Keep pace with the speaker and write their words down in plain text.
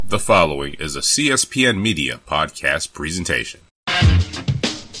The following is a CSPN Media podcast presentation.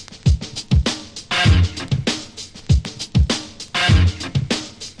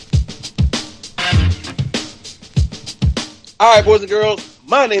 All right, boys and girls,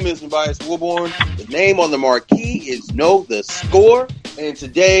 my name is Tobias Wilborn. The name on the marquee is Know the Score. And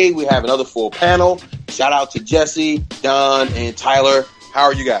today we have another full panel. Shout out to Jesse, Don, and Tyler. How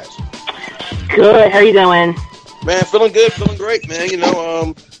are you guys? Good. How are you doing? Man, feeling good, feeling great,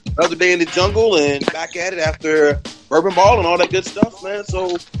 man. Another day in the jungle and back at it after bourbon ball and all that good stuff, man.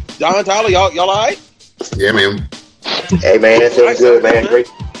 So, Don, Tyler, y'all all right? Yeah, man. Hey, man, it's feeling good, man. Great.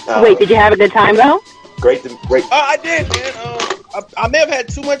 Wait, did you have a good time, though? Great. I did, man. I may have had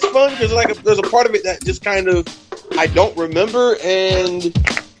too much fun because there's a part of it that just kind of I don't remember and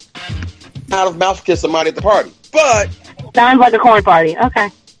out of mouth kiss somebody at the party. But sounds like a corn party. Okay.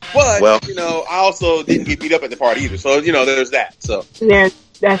 But I also didn't get beat up at the party either. So there's that. So yeah,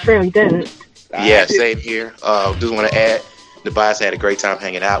 that's true. You didn't. Yeah, same here. Just want to add, Tobias had a great time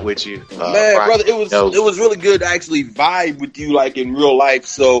hanging out with you, man, brother. It was really good to actually vibe with you like in real life.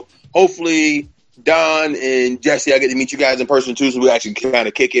 So hopefully, Don and Jesse, I get to meet you guys in person too, so we actually kind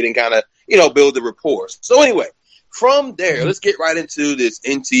of kick it and kind of build the rapport. So anyway, from there, let's get right into this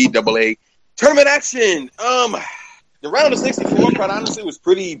NCAA tournament action. The round of 64, quite honestly, was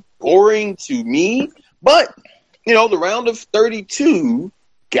pretty boring to me, but the round of 32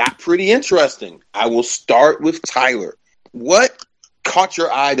 got pretty interesting. I will start with Tyler. What caught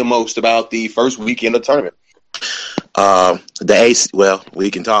your eye the most about the first weekend of the tournament?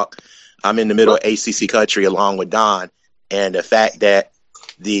 We can talk. I'm in the middle of ACC country along with Don, and the fact that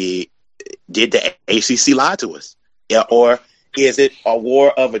did the ACC lie to us? Yeah, or is it a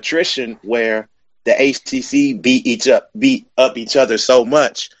war of attrition where the ACC beat up each other so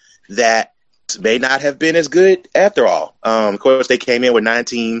much that may not have been as good after all? Of course, they came in with 9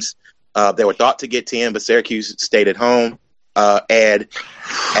 teams. They were thought to get 10, but Syracuse stayed at home. And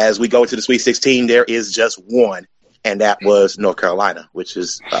as we go to the Sweet 16, there is just one. And that was North Carolina, which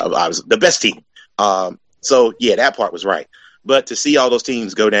is was the best team. So yeah, that part was right. But to see all those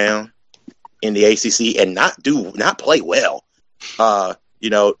teams go down in the ACC and not play well,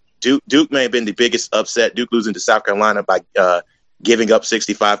 Duke may have been the biggest upset. Duke losing to South Carolina by giving up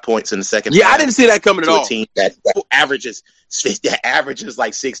 65 points in the second. Yeah, I didn't see that coming at all. A team that averages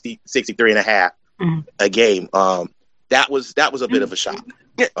like 63 and a half a game. That was a bit of a shock.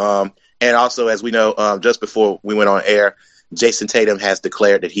 And also, as we know, just before we went on air, Jason Tatum has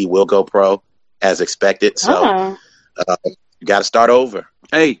declared that he will go pro as expected. So you got to start over.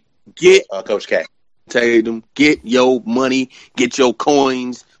 Hey, get Coach K. Tatum, get your money, get your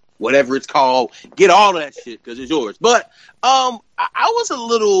coins, whatever it's called, get all of that shit because it's yours. But I was a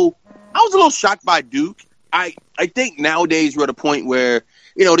little shocked by Duke. I think nowadays we're at a point where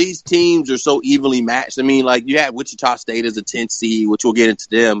these teams are so evenly matched. I mean, like you had Wichita State as a 10th seed, which we'll get into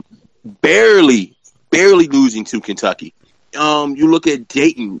them. Barely losing to Kentucky. You look at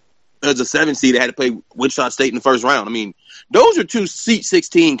Dayton as a 7th seed that had to play Wichita State in the first round. I mean, those are 2 Seat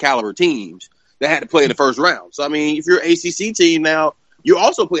 16 caliber teams that had to play in the first round. So, I mean, if you're an ACC team now, you're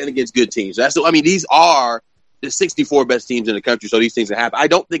also playing against good teams. These are the 64 best teams in the country, so these things can happen. I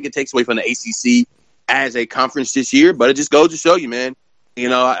don't think it takes away from the ACC as a conference this year, but it just goes to show you, man.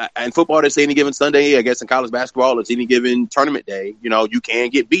 In football, it's any given Sunday. I guess in college basketball, it's any given tournament day. You can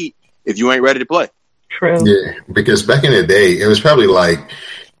get beat if you ain't ready to play. True. Yeah, because back in the day, it was probably like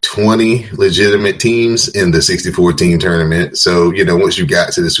 20 legitimate teams in the 64-team tournament. So, once you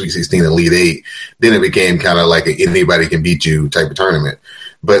got to the Sweet 16 Elite 8, then it became kind of like anybody can beat you type of tournament.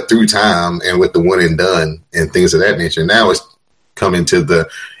 But through time and with the one and done and things of that nature, now it's coming to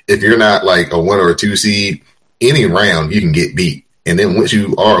if you're not like a 1 or a 2 seed, any round you can get beat. And then once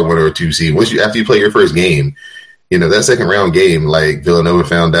you are a 1 or a 2 seed, after you play your first game, that second round game, like Villanova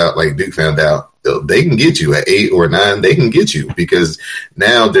found out, like Duke found out, they can get you at 8 or 9. They can get you because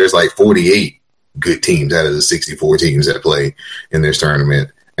now there's like 48 good teams out of the 64 teams that play in this tournament.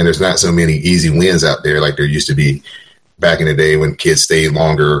 And there's not so many easy wins out there like there used to be back in the day when kids stayed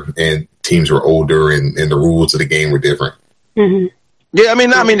longer and teams were older and the rules of the game were different. Mm-hmm. Yeah,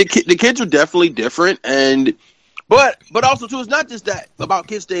 the kids are definitely different. But also, too, it's not just that about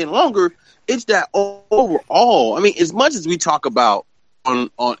kids staying longer. It's that overall, as much as we talk about on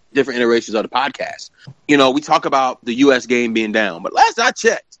different iterations of the podcast, we talk about the U.S. game being down. But last I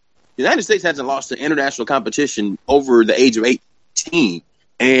checked, the United States hasn't lost to international competition over the age of 18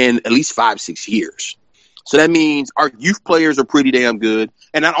 in at least 5-6 years. So that means our youth players are pretty damn good.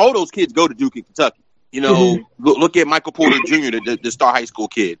 And not all those kids go to Duke and Kentucky. Look at Michael Porter Jr., the star high school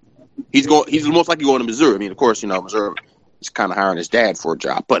kid. He's most likely going to Missouri. Missouri is kind of hiring his dad for a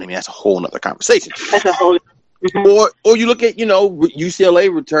job. But I mean, that's a whole nother conversation. That's a whole. Or you look at,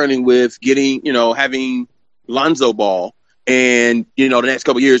 UCLA returning with getting, having Lonzo Ball, and, the next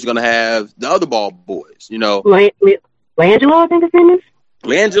couple of years you're going to have the other Ball boys, Langelo, I think his name is.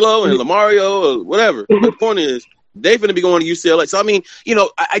 Langelo and Lamario or whatever. But the point is, they're going to be going to UCLA. So, I mean,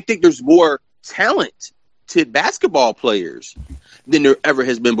 I think there's more talented basketball players than there ever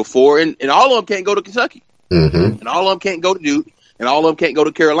has been before. And all of them can't go to Kentucky. Mm-hmm. And all of them can't go to Duke. And all of them can't go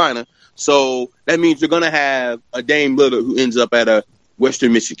to Carolina. So that means you're going to have a Dame Lillard who ends up at a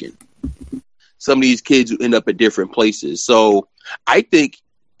Western Michigan. Some of these kids who end up at different places. So I think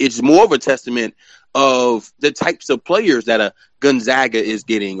it's more of a testament of the types of players that a Gonzaga is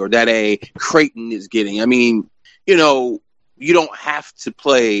getting or that a Creighton is getting. I mean, you don't have to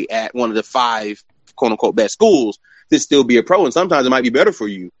play at one of the 5 quote-unquote best schools to still be a pro. And sometimes it might be better for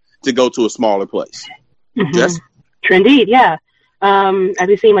you to go to a smaller place. Mm-hmm. Jess? True indeed, yeah. As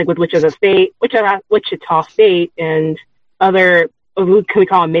we've seen, like with Wichita State and other, can we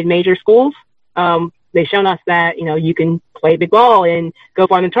call them mid-major schools? They've shown us that, you can play big ball and go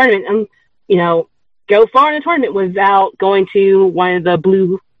far in the tournament and, go far in the tournament without going to one of the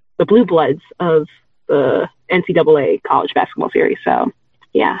blue bloods of the NCAA college basketball series. So,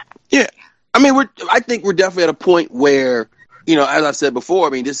 yeah. Yeah. I mean, I think we're definitely at a point where, as I said before, I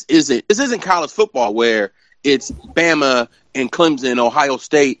mean, this isn't college football where it's Bama and Clemson, Ohio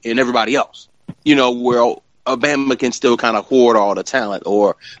State, and everybody else. Where Alabama can still kind of hoard all the talent,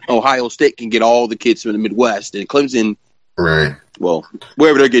 or Ohio State can get all the kids from the Midwest, and Clemson, right? Well,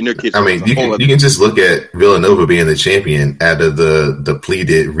 wherever they're getting their kids. I mean, you can just look at Villanova being the champion out of the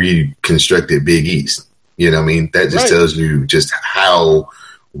depleted, reconstructed Big East. I mean, that just tells you just how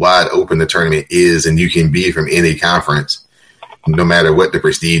wide open the tournament is, and you can be from any conference, no matter what the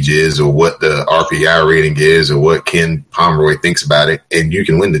prestige is or what the RPI rating is or what Ken Pomeroy thinks about it, and you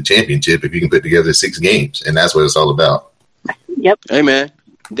can win the championship if you can put together 6 games, and that's what it's all about. Yep. Hey, man.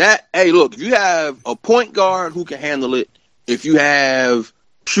 Look, if you have a point guard who can handle it, if you have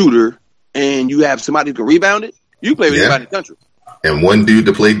shooter and you have somebody who can rebound it, you play with anybody in the country. And one dude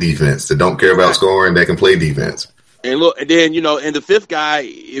to play defense that don't care about scoring, that can play defense. And look, and then, and the 5th guy,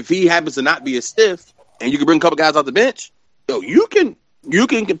 if he happens to not be as stiff and you can bring a couple guys off the bench, you can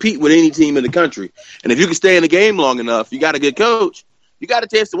compete with any team in the country. And if you can stay in the game long enough, you got a good coach, you got a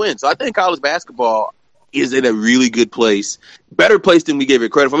chance to win. So I think college basketball is in a really good place, better place than we gave it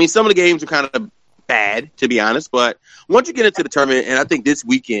credit for. I mean, some of the games are kind of bad, to be honest, but once you get into the tournament, and I think this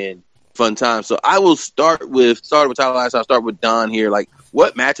weekend, fun time. So I will start with Tyler. I'll start with Don here. Like,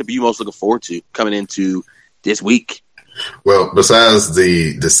 what matchup are you most looking forward to coming into this week? Well, besides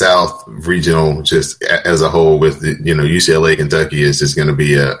the South regional, just as a whole, with UCLA, Kentucky is just going to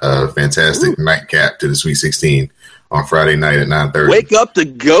be a fantastic nightcap to the Sweet 16 on Friday night at 9:30. Wake up the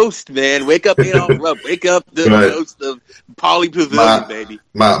ghost, man! Wake up, wake up the ghost of Pauley Pavilion, baby.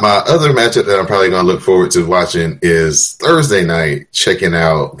 My other matchup that I'm probably going to look forward to watching is Thursday night, checking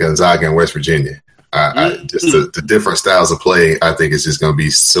out Gonzaga and West Virginia. Just the different styles of play, I think it's just going to be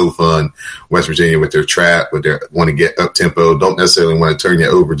so fun. West Virginia with their trap, with their want to get up tempo, don't necessarily want to turn you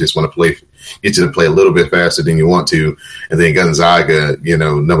over, just want to get you to play a little bit faster than you want to. And then Gonzaga,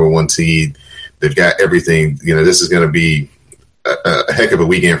 number 1 seed, they've got everything. This is going to be a heck of a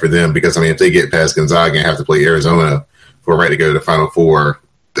weekend for them because, I mean, if they get past Gonzaga and have to play Arizona for a right to go to the Final Four,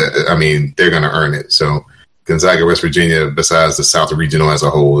 I mean, they're going to earn it. So Gonzaga, West Virginia, besides the South regional as a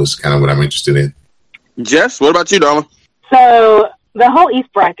whole, is kind of what I'm interested in. Jess, what about you, darling? So the whole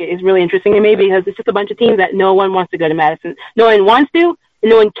East bracket is really interesting to me because it's just a bunch of teams that no one wants to go to Madison. No one wants to, and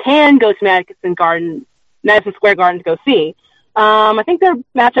no one can go to Madison Square Garden to go see. I think the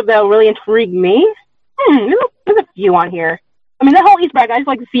matchup that will really intrigue me, there's a few on here. I mean, the whole East bracket, I just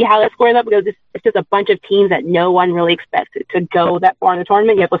like to see how that squares up because it's just a bunch of teams that no one really expected to go that far in the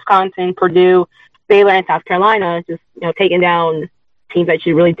tournament. You have Wisconsin, Purdue, Baylor, and South Carolina just, taking down teams that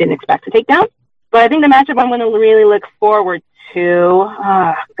you really didn't expect to take down. But I think the matchup I'm going to really look forward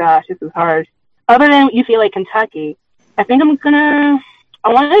to, this is hard. Other than UCLA, Kentucky, I think I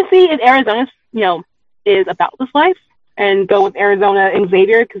want to see if Arizona, is about this life and go with Arizona and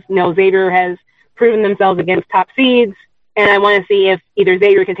Xavier because, Xavier has proven themselves against top seeds. And I want to see if either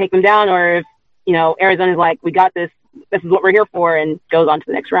Xavier can take them down or if, Arizona's like, we got this. This is what we're here for and goes on to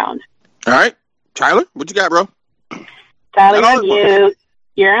the next round. All right. Tyler, what you got, bro? Tyler, you're on mute.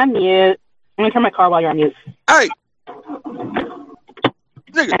 You're on mute. I'm going to turn my car while you're on mute. Hey.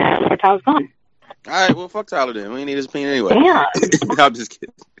 Nigga. And where Tyler's gone. All right, well, fuck Tyler then. We ain't need his opinion anyway. Yeah. I'm just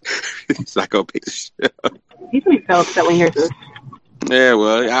kidding. He's not going to pick the shit up. He's going to be so upset when he hears this. Yeah,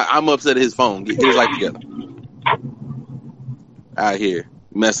 well, I'm upset at his phone. Get his life together. out here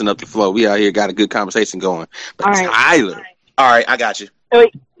messing up the flow. We out here got a good conversation going. But All right. Tyler. All right, I got you. Oh,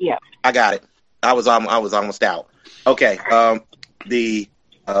 yeah. I got it. I was almost out. Okay. The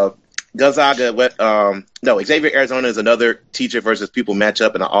Gonzaga. Xavier, Arizona is another teacher versus pupil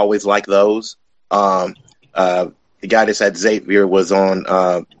matchup, and I always like those. The guy that said Xavier was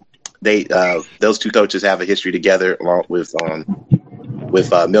on. Those two coaches have a history together, along with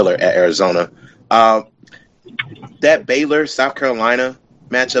Miller at Arizona. That Baylor South Carolina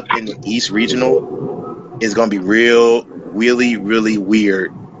matchup in the East Regional is going to be really, really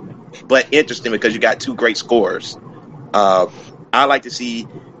weird, but interesting because you got two great scorers. I like to see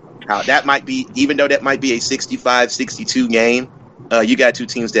how that might be, even though that might be a 65-62 game. You got two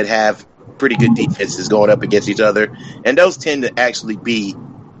teams that have pretty good defenses going up against each other, and those tend to actually be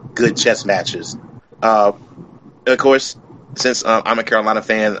good chess matches. Of course, since I'm a Carolina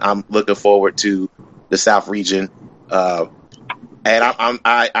fan, I'm looking forward to the South region, and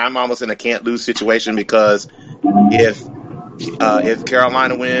I'm almost in a can't lose situation because if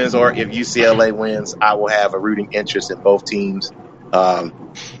Carolina wins or if UCLA wins, I will have a rooting interest in both teams.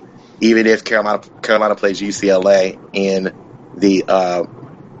 Even if Carolina plays UCLA in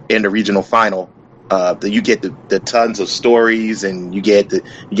the regional final, you get the tons of stories, and you get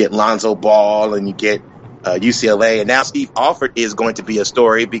Lonzo Ball, and you get UCLA, and now Steve Alford is going to be a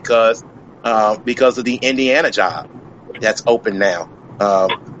story because of the Indiana job that's open now.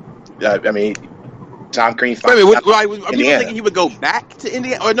 I mean, Tom Crean. Wait, are people thinking he would go back to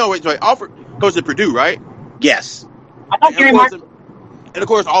Indiana? Or no, wait, sorry, Alford goes to Purdue, right? Yes. I thought Gary Martin. And of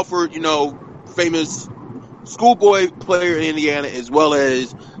course, Alford, famous schoolboy player in Indiana, as well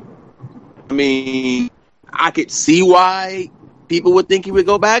as, I mean, I could see why people would think he would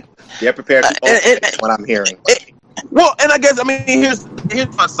go back. They're prepared to that's what I'm hearing. Well, and I guess, I mean, here's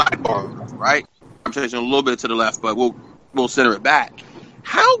my sidebar, right? I'm changing a little bit to the left, but we'll center it back.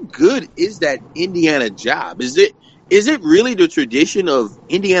 How good is that Indiana job? Is it really the tradition of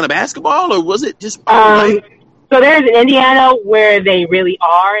Indiana basketball, or was it just So there's an Indiana where they really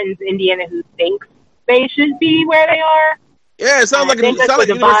are, and there's Indiana who thinks they should be where they are. Yeah, it sounds like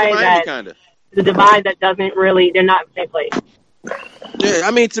University of Miami, kind of. The divide that doesn't really, they're not in the same place. Yeah,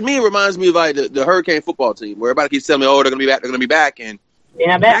 I mean, to me, it reminds me of like the Hurricane football team, where everybody keeps telling me, "Oh, they're gonna be back," and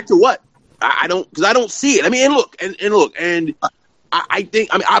back to what? I don't see it. I mean, and I think,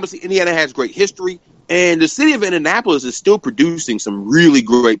 I mean, obviously Indiana has great history, and the city of Indianapolis is still producing some really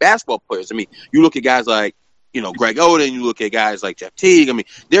great basketball players. I mean, you look at guys like, Greg Oden, you look at guys like Jeff Teague. I mean,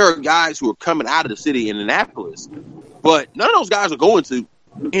 there are guys who are coming out of the city of Indianapolis, but none of those guys are going to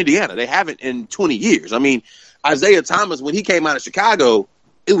Indiana. They haven't in 20 years. I mean, Isaiah Thomas, when he came out of Chicago,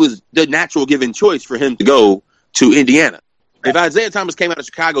 it was the natural given choice for him to go to Indiana. If Isaiah Thomas came out of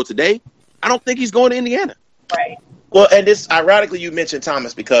Chicago today, I don't think he's going to Indiana. Right. Well, and this, ironically, you mentioned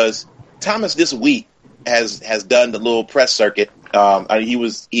Thomas because Thomas this week has done the little press circuit. He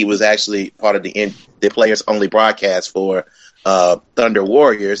was actually part of the players only broadcast for Thunder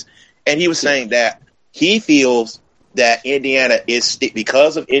Warriors, and he was saying that he feels that Indiana is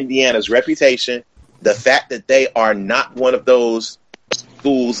because of Indiana's reputation, the fact that they are not one of those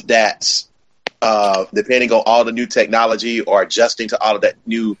schools that's depending on all the new technology or adjusting to all of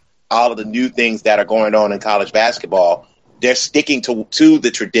the new things that are going on in college basketball. They're sticking to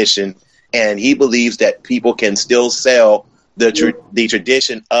the tradition, and he believes that people can still sell the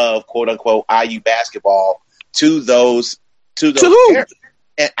tradition of quote unquote IU basketball to those parents.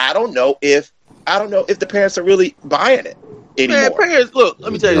 And I don't know if the parents are really buying it anymore. Man, parents, look,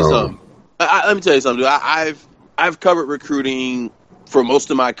 let me tell you something. Let me tell you something, dude. I've covered recruiting for most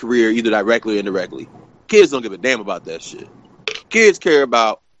of my career, either directly or indirectly. Kids don't give a damn about that shit. Kids care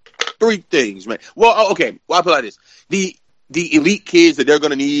about three things, man. Well, okay. Well, I'll put it like this. The elite kids that they're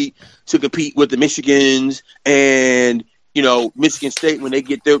going to need to compete with the Michigans and, Michigan State when they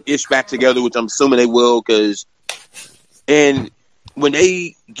get their ish back together, which I'm assuming they will, and when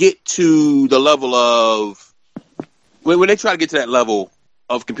they get to the level of, when they try to get to that level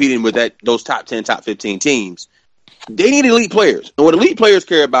of competing with those top 10, top 15 teams, they need elite players. And what elite players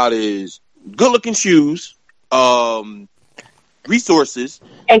care about is good-looking shoes, resources,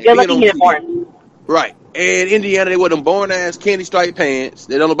 and good-looking uniforms. Right. And Indiana, they wear them born-ass candy-striped pants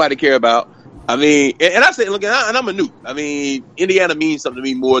that nobody care about. I mean, and I say, look, and I'm a noob. I mean, Indiana means something to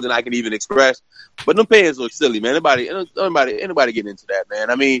me more than I can even express. But them pants look silly, man. Anybody getting into that,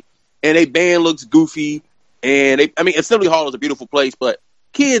 man. I mean, and they band looks goofy. And Assembly Hall is a beautiful place, but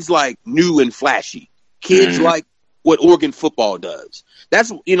kids like new and flashy. Kids like what Oregon football does.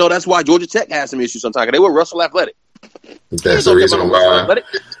 That's why Georgia Tech has some issues sometimes. They were Russell Athletic. That's the reason why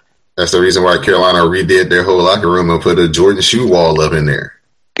That's the reason why Carolina redid their whole locker room and put a Jordan shoe wall up in there.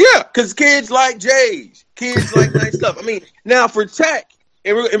 Yeah, because kids like J's. Kids like nice stuff. I mean, now for Tech,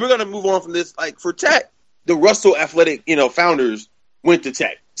 and we're going to move on from this, like for Tech, the Russell Athletic, founders went to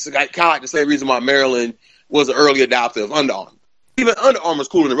Tech. It's kind of like the same reason why Maryland was an early adopter of Under Armour. Even Under Armour is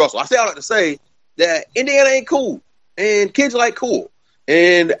cooler than Russell. I say all that to say that Indiana ain't cool, and kids like cool.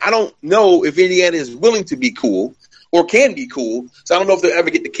 And I don't know if Indiana is willing to be cool or can be cool. So I don't know if they'll ever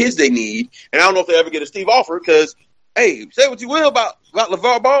get the kids they need, and I don't know if they'll ever get a Steve Alford because, hey, say what you will about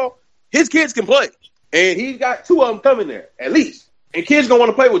LeVar Ball, his kids can play. And he's got 2 of them coming there, at least. And kids going to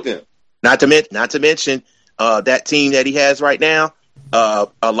want to play with them. Not to mention that team that he has right now,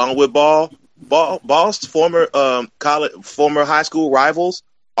 along with Ball's former high school rivals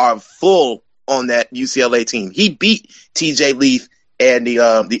are full on that UCLA team. He beat TJ Leaf and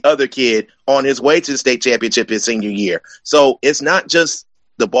the other kid on his way to the state championship his senior year. So it's not just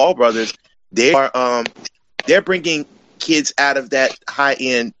the Ball brothers. They're bringing kids out of that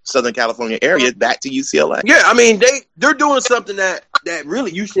high-end Southern California area back to UCLA. Yeah, I mean, they're doing something that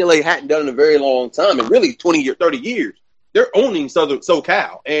really UCLA hadn't done in a very long time, and really 20 or 30 years. They're owning Southern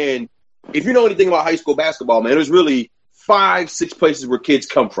SoCal. And if you know anything about high school basketball, man, there's really 5-6 places where kids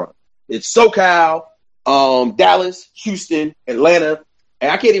come from. It's SoCal, Dallas, Houston, Atlanta,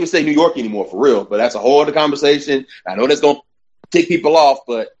 and I can't even say New York anymore for real, but that's a whole other conversation. I know that's going to tick people off,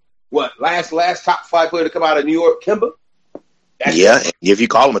 but what, last top 5 player to come out of New York, Kemba? Yeah, if you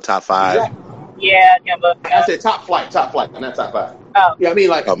call him a top 5. Yeah, Kemba. I said top flight, not top 5. Oh. Yeah, I mean,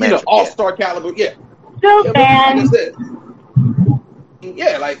 like, all-star caliber, yeah. So fan.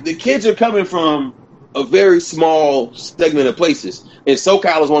 Yeah, like, the kids are coming from a very small segment of places, and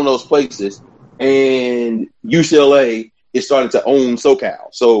SoCal is one of those places, and UCLA is starting to own SoCal.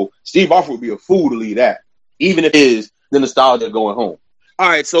 So Steve Alford would be a fool to leave that, even if it is the nostalgia going home. All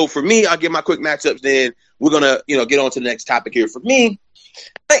right, so for me, I'll give my quick matchups then. We're going to, get on to the next topic here. For me,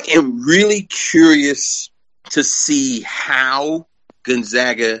 I am really curious to see how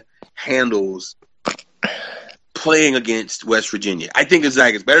Gonzaga handles playing against West Virginia. I think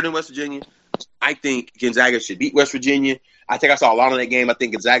Gonzaga is better than West Virginia. I think Gonzaga should beat West Virginia. I think I saw a lot of that game. I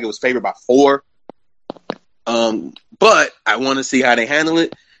think Gonzaga was favored by 4. But I want to see how they handle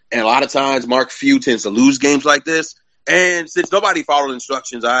it. And a lot of times, Mark Few tends to lose games like this. And since nobody followed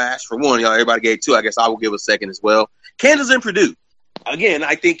instructions, I asked for 1. Everybody gave 2. I guess I will give a second as well. Kansas and Purdue. Again,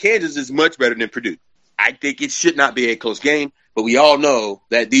 I think Kansas is much better than Purdue. I think it should not be a close game, but we all know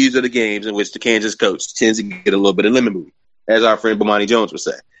that these are the games in which the Kansas coach tends to get a little bit of lemon booty, as our friend Bomani Jones would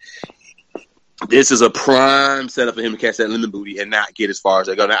say. This is a prime setup for him to catch that lemon booty and not get as far as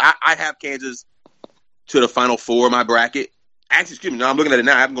they go. Now, I have Kansas to the Final Four in my bracket. Actually, excuse me, no, I'm looking at it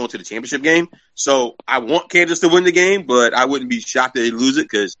now. I haven't gone to the championship game. So I want Kansas to win the game, but I wouldn't be shocked that they lose it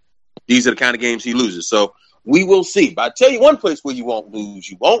because these are the kind of games he loses. So we will see. But I tell you one place where you won't lose.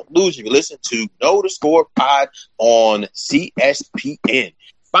 You won't lose if you listen to Know the Score Pod on CSPN.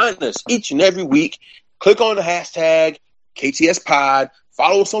 Find us each and every week. Click on the hashtag KTS Pod.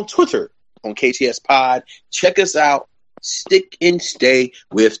 Follow us on Twitter on KTS Pod. Check us out. Stick and stay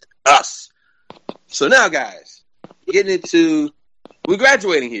with us. So now, guys, we're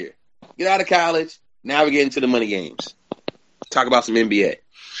graduating here. Get out of college. Now we're getting to the money games. Talk about some NBA.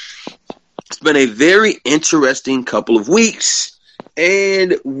 It's been a very interesting couple of weeks.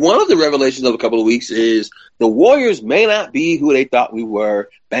 And one of the revelations of a couple of weeks is the Warriors may not be who they thought we were.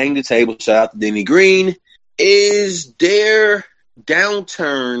 Bang the table. Shout out to Denny Green. Is their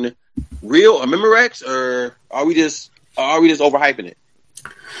downturn real, a Memorex, or are we just overhyping it?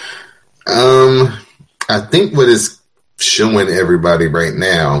 I think what is showing everybody right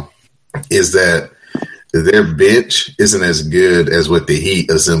now is that their bench isn't as good as what the Heat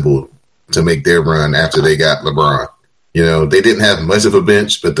assembled to make their run after they got LeBron. They didn't have much of a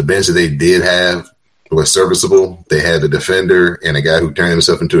bench, but the bench that they did have was serviceable. They had a defender and a guy who turned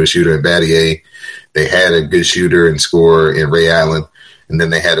himself into a shooter in Battier. They had a good shooter and scorer in Ray Allen. And then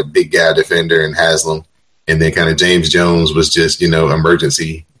they had a big guy defender in Haslam. And then kind of James Jones was just,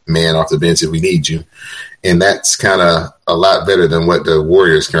 emergency man off the bench if we need you. And that's kind of a lot better than what the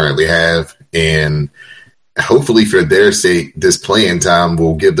Warriors currently have. And hopefully for their sake, this playing time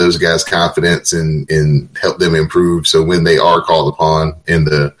will give those guys confidence and help them improve. So when they are called upon in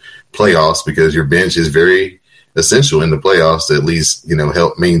the playoffs, because your bench is very essential in the playoffs to at least,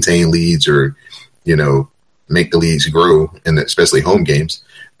 help maintain leads or, make the leads grow, and especially home games.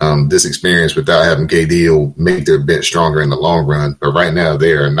 This experience without having KD will make their bench stronger in the long run. But right now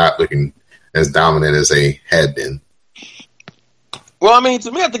they are not looking as dominant as they had been. Well, I mean,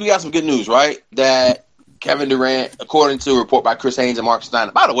 to me, I think we got some good news, right? That Kevin Durant, according to a report by Chris Haynes and Mark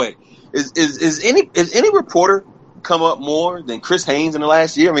Steiner. By the way, is any reporter come up more than Chris Haynes in the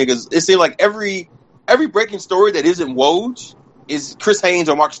last year? I mean, because it seemed like every breaking story that isn't Woj is Chris Haynes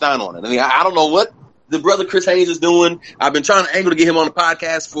or Mark Stein on it. I mean, I don't know what the brother Chris Haynes is doing. I've been trying to angle to get him on the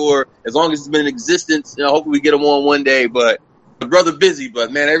podcast for as long as it's been in existence. Hopefully we get him on one day, but the brother busy.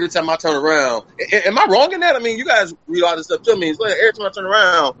 But man, every time I turn around, am I wrong in that? I mean, you guys read all this stuff too. I mean, it's like every time I turn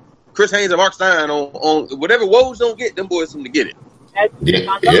around, Chris Haynes and Mark Stein on whatever Woj don't get, them boys seem to get it. That's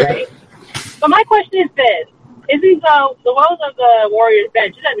right. So my question is this. Isn't the woes of the Warriors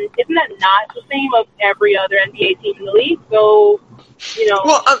bench, isn't that not the same of every other NBA team in the league? So,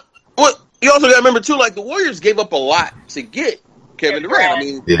 Well, you also got to remember, too, like, the Warriors gave up a lot to get Kevin Durant. I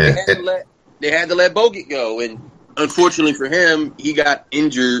mean, they had to let Bogut go, and unfortunately for him, he got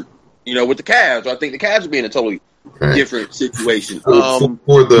injured, with the Cavs. I think the Cavs would be in a totally different situation. For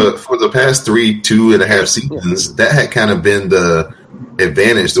the past 2.5 seasons, that had kind of been the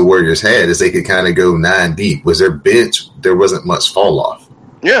advantage the Warriors had, is they could kind of go 9 deep. Was their bench, there wasn't much fall off.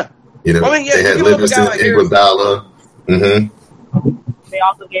 Yeah. They had Livingston, Iguodala. Mm-hmm. They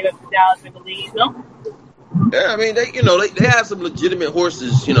also gave up to Dallas, I believe, no? Yeah, I mean, they have some legitimate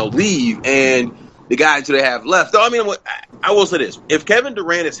horses, leave, and the guys who they have left. So, I mean, I will say this. If Kevin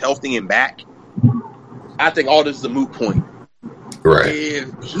Durant is healthy and back, I think all this is a moot point. Right.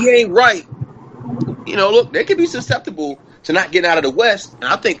 If he ain't right, look, they could be susceptible to not getting out of the West, and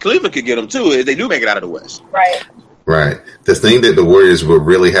I think Cleveland could get them, too, if they do make it out of the West. Right. The thing that the Warriors would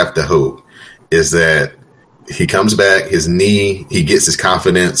really have to hope is that he comes back, his knee, he gets his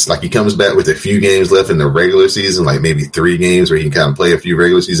confidence. Like, he comes back with a few games left in the regular season, like maybe 3 games where he can kind of play a few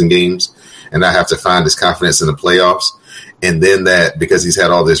regular season games and not have to find his confidence in the playoffs. And then that, because he's had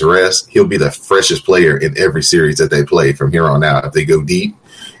all this rest, he'll be the freshest player in every series that they play from here on out. If they go deep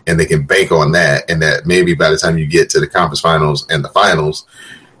and they can bank on that, and that maybe by the time you get to the conference finals and the finals,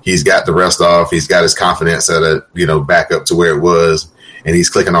 he's got the rest off, he's got his confidence at back up to where it was, and he's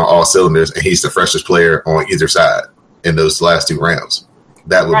clicking on all cylinders, and he's the freshest player on either side in those last 2 rounds.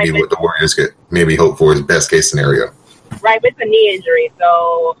 That would be what the Warriors could maybe hope for as best case scenario. Right, with the knee injury.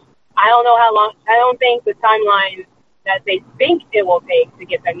 So I don't know how long. I don't think the timeline that they think it will take to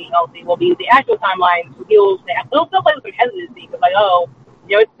get that knee healthy will be the actual timeline. He'll still play with some hesitancy because,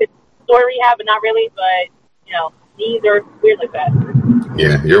 it's sort of rehab, but not really. But, knees are weird like that.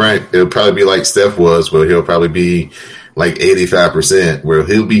 Yeah, you're right. It'll probably be like Steph was, where he'll probably be like 85%, where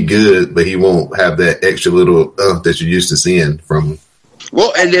he'll be good, but he won't have that extra little that you're used to seeing from.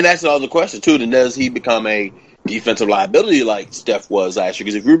 Well, and then that's another question, too. Then does he become a defensive liability like Steph was last year?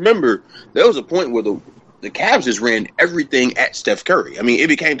 Because if you remember, there was a point where the Cavs just ran everything at Steph Curry. I mean, it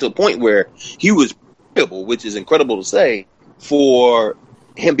became to a point where he was playable, which is incredible to say, for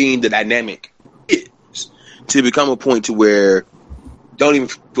him being the dynamic is, to become a point to where don't even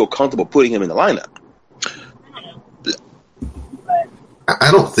feel comfortable putting him in the lineup. I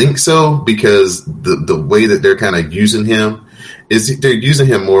don't think so, because the way that they're kind of using him is they're using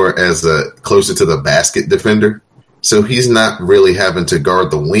him more as a closer to the basket defender. So he's not really having to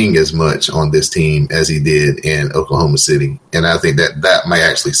guard the wing as much on this team as he did in Oklahoma City. And I think that might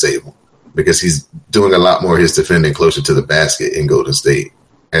actually save him, because he's doing a lot more of his defending closer to the basket in Golden State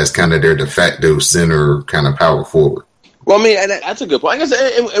as kind of their de facto center kind of power forward. Well, I mean, and that's a good point. I guess,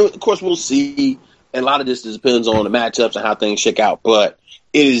 and of course, we'll see. And a lot of this depends on the matchups and how things shake out. But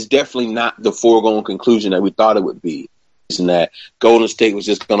it is definitely not the foregone conclusion that we thought it would be. And that Golden State was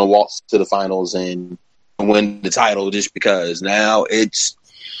just going to waltz to the finals and win the title just because now it's,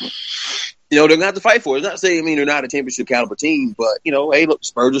 they're going to have to fight for it. It's not saying, they're not a championship caliber team, but, hey, look,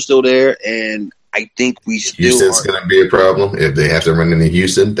 Spurs are still there. And I think we still Houston's going to be a problem if they have to run into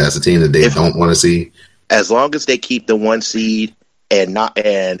Houston. That's a team that they don't want to see. As long as they keep the 1 seed and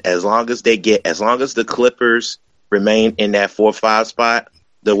as long as the Clippers remain in that 4-5 spot,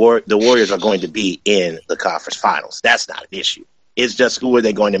 the Warriors are going to be in the conference finals. That's not an issue. It's just who are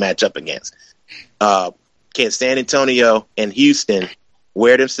they going to match up against? Can San Antonio and Houston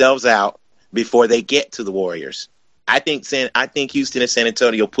wear themselves out before they get to the Warriors? I think Houston and San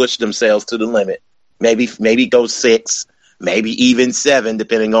Antonio push themselves to the limit. Maybe go 6, maybe even 7,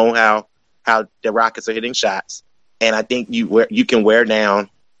 depending on how the Rockets are hitting shots. And I think you can wear down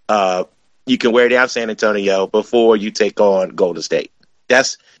San Antonio before you take on Golden State.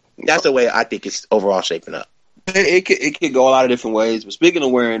 That's the way I think it's overall shaping up. It could go a lot of different ways. But speaking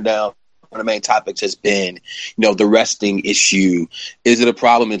of wearing down, one of the main topics has been, the resting issue. Is it a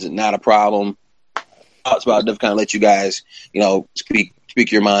problem? Is it not a problem? Thoughts about it. Kind of let you guys,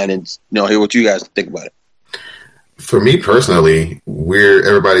 speak your mind and hear what you guys think about it. For me personally,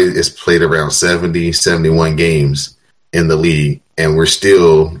 everybody is played around 70, 71 games in the league, and we're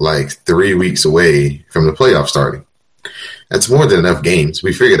still like 3 weeks away from the playoff starting. That's more than enough games.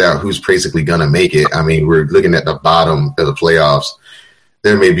 We figured out who's basically going to make it. I mean, we're looking at the bottom of the playoffs.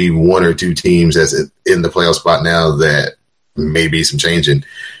 There may be one or two teams that's in the playoff spot now that may be some changing.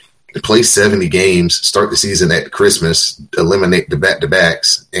 Play 70 games, start the season at Christmas, eliminate the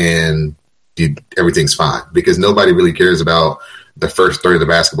back-to-backs, and everything's fine because nobody really cares about the first third of the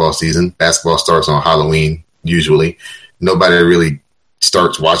basketball season. Basketball starts on Halloween, usually. Nobody really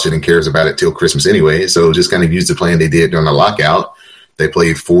starts watching and cares about it till Christmas anyway. So just kind of use the plan they did during the lockout. They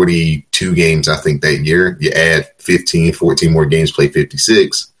played 42 games, I think, that year. You add 15, 14 more games, play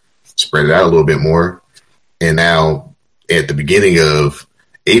 56, spread it out a little bit more. And now at the beginning of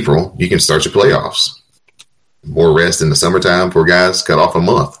April, you can start your playoffs. More rest in the summertime for guys, cut off a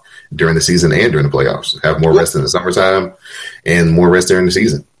month during the season and during the playoffs. Have more rest in the summertime and more rest during the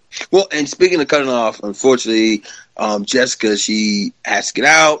season. Well, and speaking of cutting off, unfortunately, Jessica, she has to get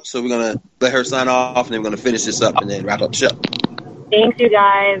out, so we're going to let her sign off, and then we're going to finish this up and then wrap up the show. Thanks, you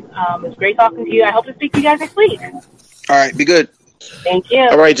guys. It was great talking to you. I hope to speak to you guys next week. All right, be good. Thank you.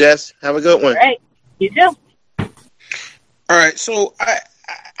 All right, Jess. Have a good one. All right. You too. All right, so, I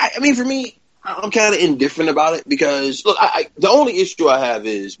mean, for me, I'm kind of indifferent about it because, look, the only issue I have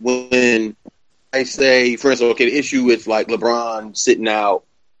is when I say, for instance, okay, the issue with, like, LeBron sitting out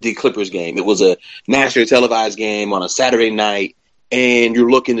the Clippers game. It was a nationally televised game on a Saturday night, and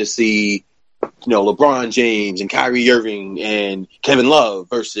you're looking to see, LeBron James and Kyrie Irving and Kevin Love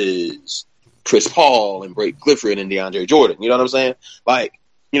versus Chris Paul and Blake Griffin and DeAndre Jordan. You know what I'm saying? Like,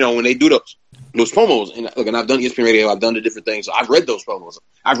 when they do those promos, and look, and I've done ESPN Radio, I've done the different things, so I've read those promos.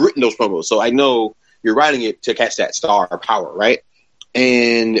 I've written those promos, so I know you're writing it to catch that star power, right?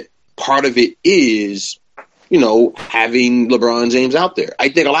 And part of it is, having LeBron James out there. I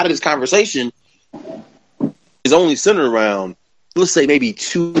think a lot of this conversation is only centered around, let's say, maybe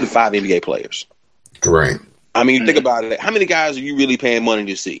 2 to 5 NBA players. Right. I mean, think about it. How many guys are you really paying money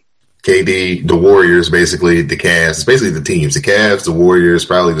to see? KD, the Warriors, basically, the Cavs. It's basically the teams. The Cavs, the Warriors,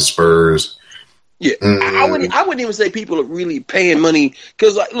 probably the Spurs. Yeah. I wouldn't even say people are really paying money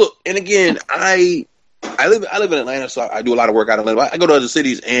because, like, look, and again, I live in Atlanta, so I do a lot of work out in Atlanta. I go to other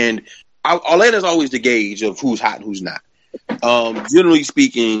cities, and Atlanta's always the gauge of who's hot and who's not. Generally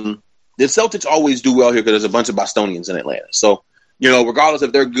speaking, the Celtics always do well here because there's a bunch of Bostonians in Atlanta. So, regardless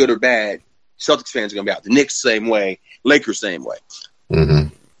if they're good or bad, Celtics fans are going to be out. The Knicks, same way. Lakers, same way. Mm-hmm.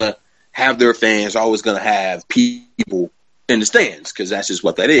 Have their fans are always going to have people in the stands because that's just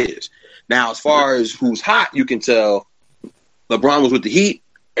what that is. Now, as far as who's hot, you can tell LeBron was with the Heat.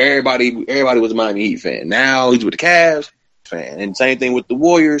 Everybody was a Miami Heat fan. Now he's with the Cavs fan. And same thing with the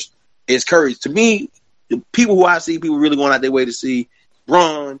Warriors. It's Curry. To me, the people who I see, people really going out their way to see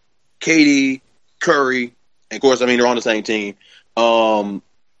Bron, KD, Curry, and of course, I mean, they're on the same team, and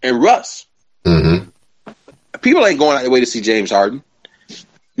Russ. Mm-hmm. People ain't going out their way to see James Harden.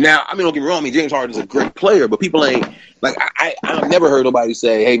 Now, I mean, don't get me wrong. I mean, James Harden's a great player, but people ain't like I've never heard nobody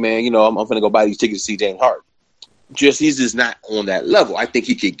say, "Hey, man, I'm going to go buy these tickets to see James Harden." He's just not on that level. I think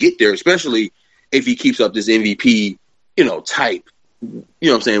he could get there, especially if he keeps up this MVP, type, what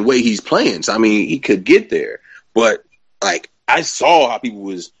I'm saying, way he's playing. So I mean, he could get there, but like I saw how people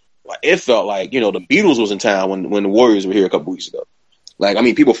was like, it felt like the Beatles was in town when the Warriors were here a couple weeks ago. Like, I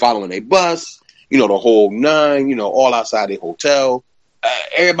mean, people following their bus, the whole nine, all outside their hotel.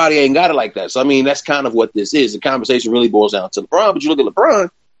 Everybody ain't got it like that. So, I mean, that's kind of what this is. The conversation really boils down to LeBron. But you look at LeBron.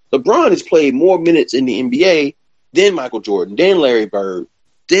 LeBron has played more minutes in the NBA than Michael Jordan, than Larry Bird,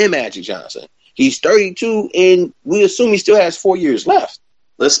 than Magic Johnson. He's 32, and we assume he still has 4 years left.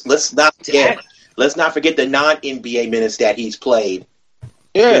 Let's not forget the non-NBA minutes that he's played.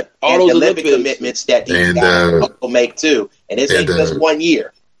 Yeah, all those Olympic commitments that he's got to make too. And it's just 1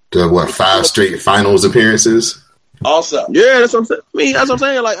 year. 5 straight finals appearances? Also, yeah, that's what I'm saying. That's what I'm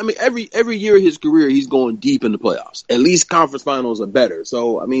saying. Like, I mean, every year of his career, he's going deep in the playoffs. At least conference finals are better.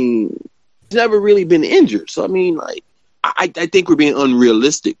 So, I mean, he's never really been injured. So, I mean, like, I think we're being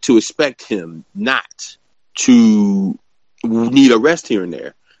unrealistic to expect him not to need a rest here and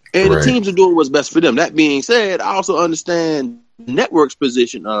there. And the teams are doing what's best for them. That being said, I also understand the network's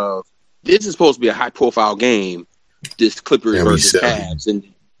position of this is supposed to be a high-profile game. This Clippers versus Cavs,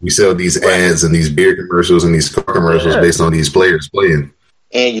 and we sell these ads and these beer commercials and these car commercials based on these players playing.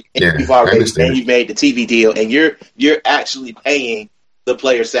 And you've made the TV deal, and you're actually paying the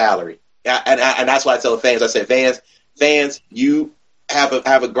player salary. And that's why I tell the fans, I say, fans, you have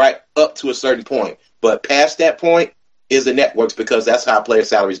a gripe up to a certain point, but past that point is the networks because that's how player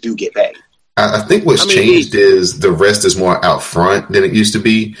salaries do get paid. I think what's changed is the rest is more out front than it used to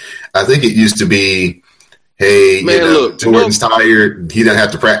be. I think it used to be, hey, Man, look, Jordan's tired. He doesn't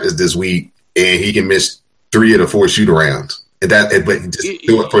have to practice this week, and he can miss 3 of the 4 shoot-arounds. But just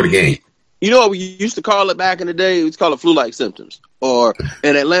do it for the game. You know what we used to call it back in the day? We used to call it flu-like symptoms. Or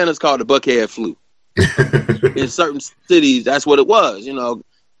in Atlanta, it's called the Buckhead flu. In certain cities, that's what it was.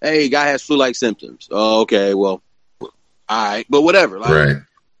 Hey, guy has flu-like symptoms. Oh, okay, well, all right. But whatever. Right.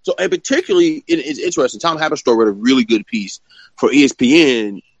 So, and particularly, it's interesting. Tom Haberstroh wrote a really good piece for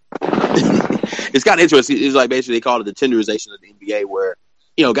ESPN. It's kind of interesting. It's like basically they call it the tenderization of the NBA, where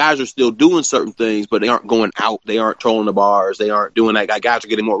guys are still doing certain things, but they aren't going out. They aren't trolling the bars. They aren't doing that. Guys are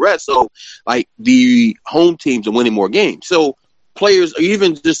getting more rest. So, like, the home teams are winning more games. So, players,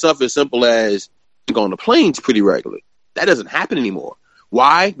 even just stuff as simple as going to planes pretty regularly. That doesn't happen anymore.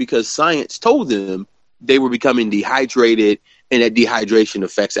 Why? Because science told them they were becoming dehydrated, and that dehydration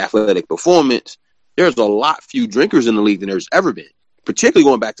affects athletic performance. There's a lot few drinkers in the league than there's ever been, particularly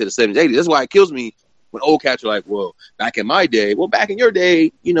going back to the 70s, 80s. That's why it kills me when old cats are like, well, back in my day, back in your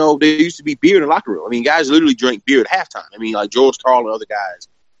day, there used to be beer in the locker room. I mean, guys literally drank beer at halftime. I mean, like George Karl and other guys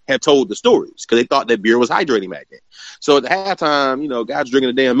have told the stories because they thought that beer was hydrating back then. So at the halftime, guys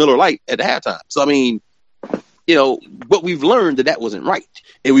drinking a damn Miller Lite at the halftime. So, I mean, but we've learned that wasn't right.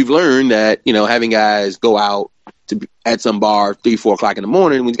 And we've learned that, having guys go out at some bar 3, 4 o'clock in the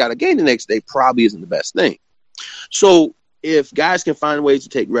morning when he's got a game the next day probably isn't the best thing. So if guys can find ways to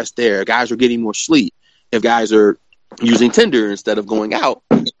take rest there, guys are getting more sleep. If guys are using Tinder instead of going out,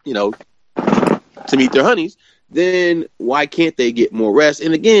 to meet their honeys, then why can't they get more rest?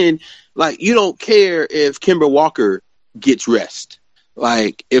 And again, like, you don't care if Kemba Walker gets rest.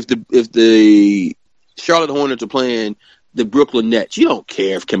 Like, if the Charlotte Hornets are playing the Brooklyn Nets, you don't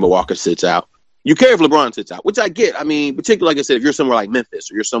care if Kemba Walker sits out. You care if LeBron sits out, which I get. I mean, particularly, like I said, if you're somewhere like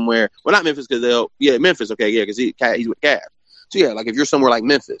Memphis or you're somewhere, well, not Memphis because Memphis, okay, yeah, because he's with Cavs. So, yeah, like if you're somewhere like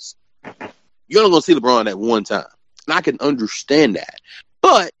Memphis, you're only going to see LeBron at one time. And I can understand that.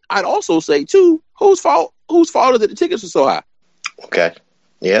 But I'd also say, too, whose fault is it the tickets are so high? Okay.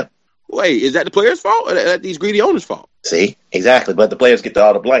 Yeah. Wait, is that the players' fault or that these greedy owners' fault? See? Exactly. But the players get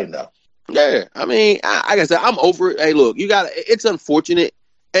all the blame, though. Yeah. I mean, like I said, I'm over it. Hey, look, it's unfortunate.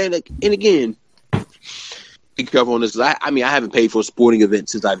 And again, be careful on this. I haven't paid for a sporting event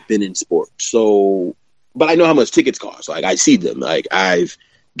since I've been in sports. So, but I know how much tickets cost. Like, I see them. Like, I've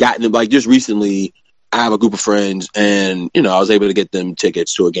gotten them. Like, just recently, I have a group of friends, and I was able to get them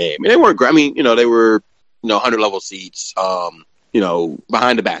tickets to a game, and they weren't great. I mean, they were 100 level seats,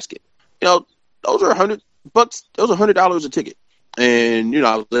 behind the basket. Those are $100. Those are $100 a ticket, and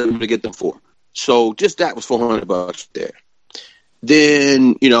I was able to get them for. So just that was $400 there.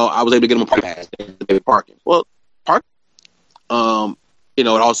 Then I was able to get them a parking pass. Parking. Well, park. It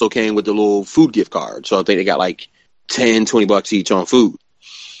also came with the little food gift card, so I think they got like $10, $20 each on food.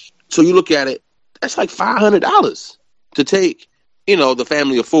 So you look at it, that's like $500 to take, the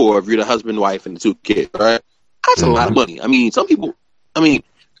family of 4 if you're the husband, wife, and the 2 kids, right? That's a lot of money. I mean, some people, I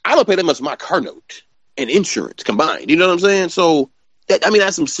don't pay that much for my car note and insurance combined. You know what I'm saying? So,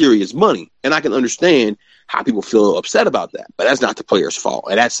 that's some serious money. And I can understand how people feel upset about that. But that's not the player's fault.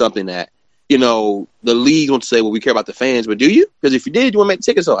 And that's something that, the league wants to say, well, we care about the fans, but do you? Because if you did, you wouldn't make the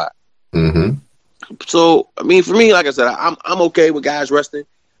tickets so high. Mm-hmm. So, for me, like I said, I'm okay with guys resting.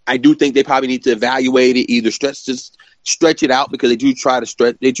 I do think they probably need to evaluate it, either stretch it out because they do try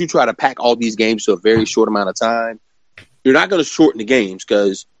to pack all these games to a very short amount of time. You're not going to shorten the games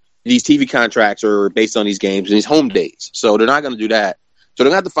because these TV contracts are based on these games and these home days. So they're not going to do that. So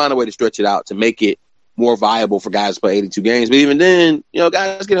they're going to have to find a way to stretch it out to make it more viable for guys to play 82 games. But even then,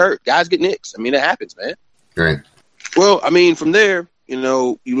 guys get hurt. Guys get nicks. It happens, man. Right. Well, from there,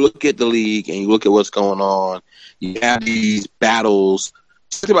 you look at the league and you look at what's going on. You have these battles.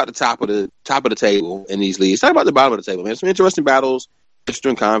 Talk about the top of the table in these leagues. Talk about the bottom of the table, man. Some interesting battles.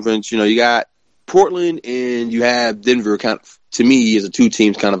 Eastern Conference. You got Portland and you have Denver. Kind of, to me, as the 2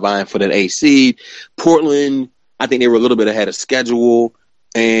 teams kind of vying for that A seed. Portland, I think they were a little bit ahead of schedule,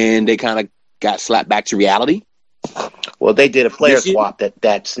 and they kind of got slapped back to reality. Well, they did a player swap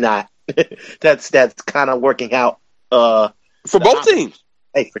that's not that's kind of working out for both teams.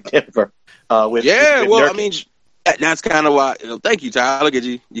 Hey, for Denver. With Nurkic. That's kind of why. Thank you, Tyler. Look at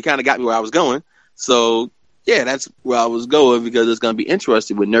you. You kind of got me where I was going. So yeah, that's where I was going because it's going to be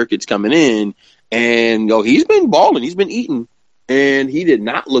interesting with Nurkic coming in, and he's been balling, he's been eating, and he did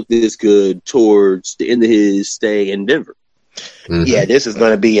not look this good towards the end of his stay in Denver. Mm-hmm. Yeah, this is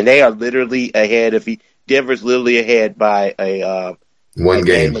going to be, and they are literally ahead. Denver's literally ahead by a one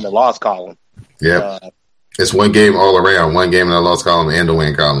game in the loss column. Yeah, it's one game all around. One game in the loss column and the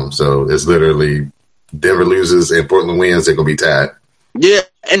win column. So it's literally Denver loses and Portland wins. They're going to be tied. Yeah,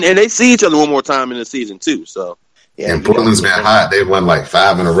 And they see each other one more time in the season too. So yeah, and Portland's been hot. They've won like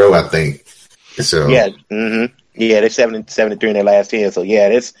 5 in a row, I think. So yeah, they're 7-3 in their last 10. So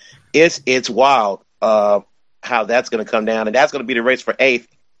yeah, it's wild how that's going to come down, and that's going to be the race for 8th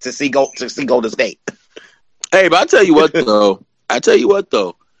to see Golden State. Hey, but I tell you what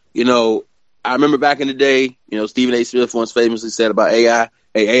though, you know, I remember back in the day, you know, Stephen A. Smith once famously said about AI,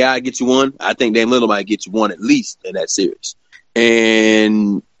 hey, AI get you one. I think Dame Lillard might get you one at least in that series.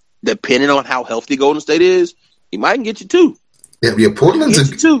 And depending on how healthy Golden State is, he might get you 2. Yeah, Portland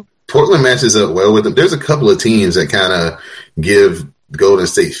matches up well with them. There's a couple of teams that kind of give Golden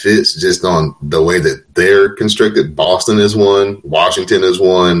State fits just on the way that they're constructed. Boston is one, Washington is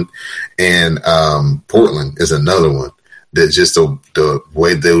one, and Portland is another one. That just the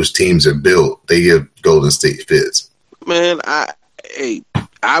way those teams are built, they give Golden State fits. Man, I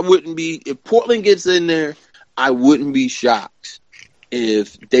wouldn't be, if Portland gets in there, I wouldn't be shocked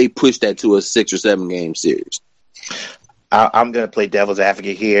if they push that to a 6 or 7 game series. I'm going to play devil's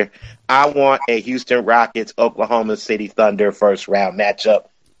advocate here. I want a Houston Rockets, Oklahoma City Thunder first round matchup.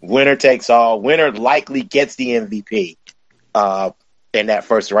 Winner takes all. Winner likely gets the MVP in that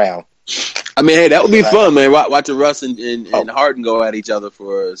first round. I mean, hey, that would be fun, man. Watching Russ and Harden go at each other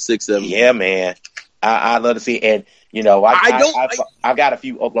for 6-7. Yeah, man. I love to see. And you know, I've got a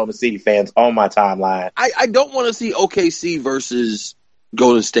few Oklahoma City fans on my timeline. I don't want to see OKC versus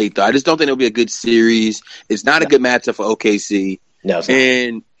Golden State, though. I just don't think it'll be a good series. It's not a good matchup for OKC. No, it's not.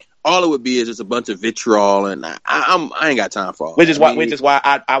 And all it would be is just a bunch of vitriol, and I ain't got time for all which that. Which is why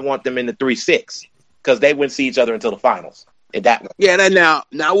I want them in the 3-6, because they wouldn't see each other until the finals. Yeah, and now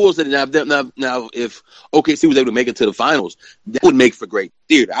we'll say now if OKC was able to make it to the finals, that would make for great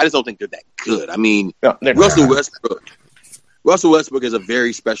theater. I just don't think they're that good. I mean, Russell Westbrook is a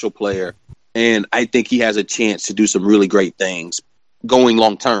very special player, and I think he has a chance to do some really great things going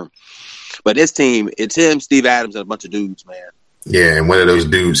long term. But this team, it's him, Steve Adams, and a bunch of dudes, man. Yeah, and one of those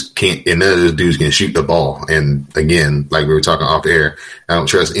dudes can't, and none of those dudes can shoot the ball. And again, like we were talking off the air, I don't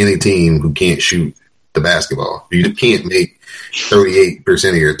trust any team who can't shoot the basketball. You can't make 38%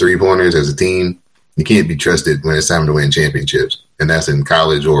 of your 3-pointers as a team. You can't be trusted when it's time to win championships, and that's in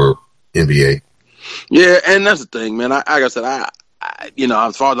college or NBA. Yeah, and that's the thing, man. Like I said, I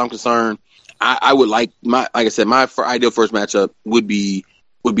as far as I'm concerned, I would like my ideal first matchup would be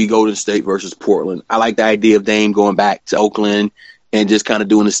Golden State versus Portland. I like the idea of Dame going back to Oakland and just kind of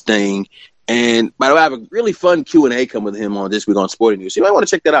doing his thing. And by the way, I have a really fun Q&A coming with him on this week on Sporting News. So you might want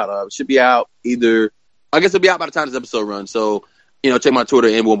to check that out. It should be out I guess it'll be out by the time this episode runs. So, check my Twitter,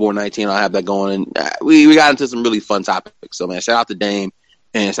 N1Born19. I'll have that going. And we got into some really fun topics. So, man, shout out to Dame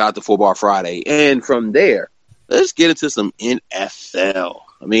and shout out to 4-Bar Friday. And from there, let's get into some NFL.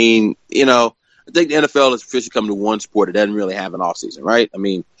 I mean, I think the NFL has officially come to one sport that doesn't really have an offseason, right? I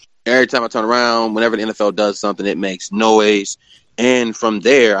mean, every time I turn around, whenever the NFL does something, it makes noise. And from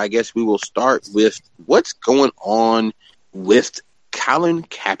there, I guess we will start with what's going on with Colin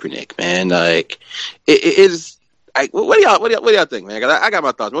Kaepernick, man. Like, it is. What do y'all think, man? I got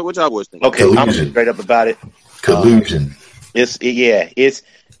my thoughts. What y'all boys think? Okay, I'm straight up about it. Collusion. It's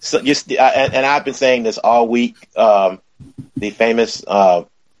and I've been saying this all week. The famous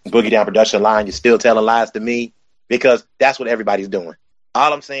Boogie Down production line, "You're still telling lies to me," because that's what everybody's doing.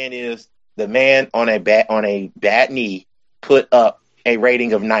 All I'm saying is the man on a bad knee put up a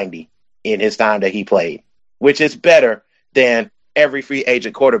rating of 90 in his time that he played, which is better than every free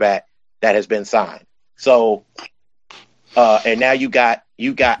agent quarterback that has been signed. So, and now you got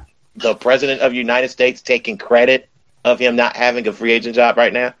the president of the United States taking credit of him not having a free agent job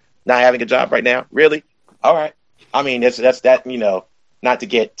right now, not having a job right now. Really? All right. I mean, that's not to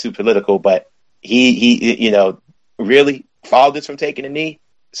get too political, but he really followed this from taking a knee.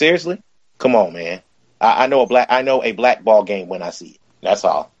 Seriously? Come on, man. I know a black ball game when I see it. That's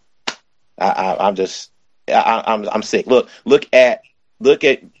all. I'm sick. Look at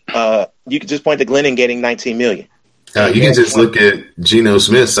you can just point to Glennon getting $19 million. You can just look at Geno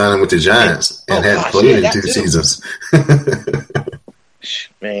Smith signing with the Giants and hadn't played in 2 seasons.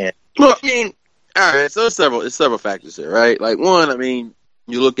 Man. Well, I mean, all right. So it's several factors here, right? Like one, I mean,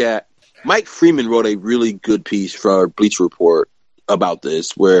 you look at Mike Freeman wrote a really good piece for Bleacher Report about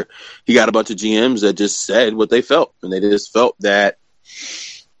this, where he got a bunch of GMs that just said what they felt, and they just felt that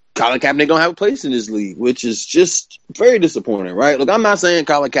Colin Kaepernick don't have a place in this league, which is just very disappointing, right? Look, I'm not saying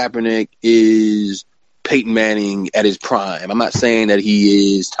Colin Kaepernick is Peyton Manning at his prime. I'm not saying that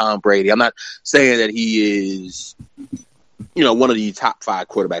he is Tom Brady. I'm not saying that he is, one of the top 5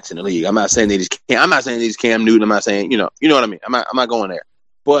 quarterbacks in the league. I'm not saying that he's Cam Newton. I'm not saying, you know what I mean? I'm not going there.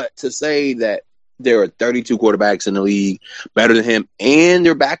 But to say that there are 32 quarterbacks in the league better than him and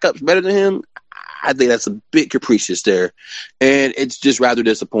their backups better than him, I think that's a bit capricious there. And it's just rather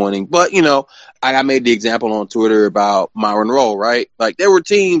disappointing. But, you know, I made the example on Twitter about Myron Rolle, right? Like, there were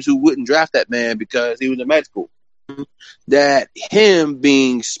teams who wouldn't draft that man because he was in med school. That him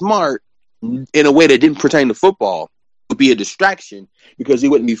being smart in a way that didn't pertain to football would be a distraction because he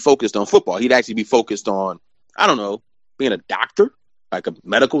wouldn't be focused on football. He'd actually be focused on, I don't know, being a doctor, like a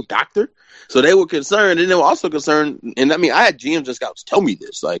medical doctor. So they were concerned, and they were also concerned. And I mean, I had GMs and scouts tell me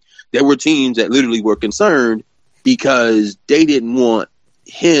this. Like, there were teams that literally were concerned because they didn't want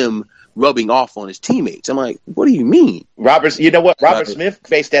him rubbing off on his teammates. I'm like, what do you mean? You know what? Robert Smith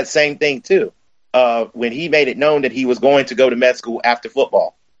faced that same thing too. When he made it known that he was going to go to med school after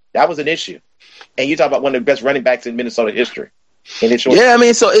football, that was an issue. And you talk about one of the best running backs in Minnesota history. Yeah, I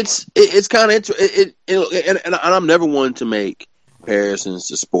mean, so it's kind of interesting. And I'm never one to make comparisons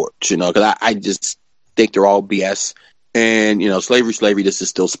to sports, you know, because I just think they're all BS. And, you know, slavery, this is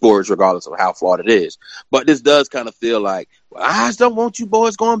still sports, regardless of how flawed it is. But this does kind of feel like, well, I just don't want you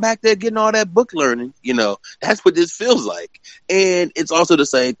boys going back there getting all that book learning. You know, that's what this feels like. And it's also the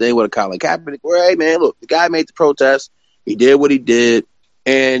same thing with a Colin Kaepernick, where, hey, man, look, the guy made the protest. He did what he did.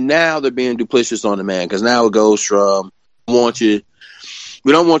 And now they're being duplicitous on the man because now it goes from, we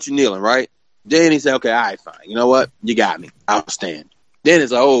don't want you kneeling, right? Then he said, okay, all right, fine. You know what? You got me. I'll stand. Then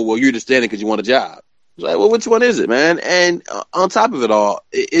it's like, oh, well, you're just standing because you want a job. It's like, well, which one is it, man? And on top of it all,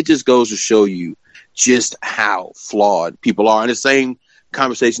 it just goes to show you just how flawed people are. And the same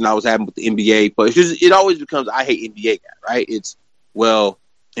conversation I was having with the NBA, but it always becomes, I hate NBA guy, right? It's, well,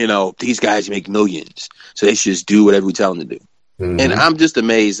 you know, these guys make millions, so they should just do whatever we tell them to do. Mm-hmm. And I'm just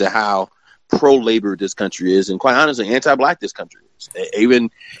amazed at how pro-labor this country is, and quite honestly, anti-black this country is. Even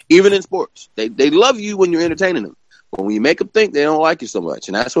in sports, they love you when you're entertaining them, but when you make them think, they don't like you so much.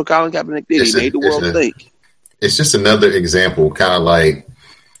 And that's what Colin Kaepernick did. He made the world think. It's just another example, kind of like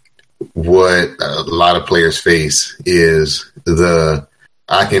what a lot of players face is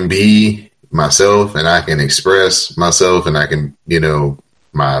I can be myself and I can express myself and I can, you know,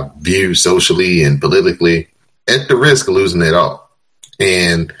 my views socially and politically at the risk of losing it all.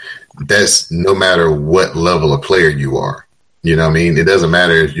 And that's no matter what level of player you are. You know what I mean? It doesn't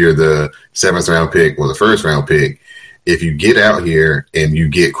matter if you're the 7th round pick or the 1st round pick. If you get out here and you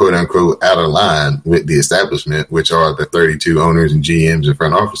get quote unquote out of line with the establishment, which are the 32 owners and GMs and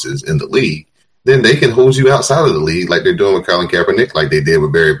front offices in the league, then they can hold you outside of the league like they're doing with Colin Kaepernick, like they did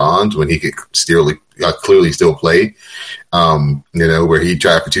with Barry Bonds when he could still clearly still play. You know, where he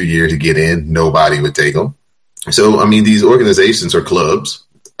tried for 2 years to get in, nobody would take him. So, I mean, these organizations are clubs.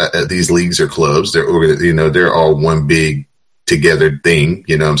 These leagues are clubs. They're all one big together thing.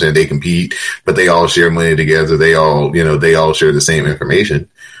 You know what I'm saying? They compete, but they all share money together. They all share the same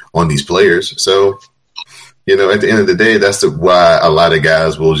information on these players. So, you know, at the end of the day, that's why a lot of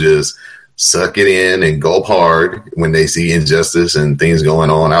guys will just suck it in and go hard when they see injustice and things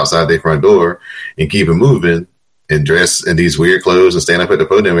going on outside their front door and keep it moving and dress in these weird clothes and stand up at the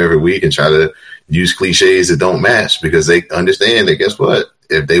podium every week and try to use cliches that don't match because they understand that, guess what?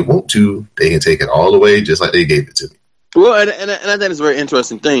 If they want to, they can take it all away just like they gave it to me. Well, and I think it's a very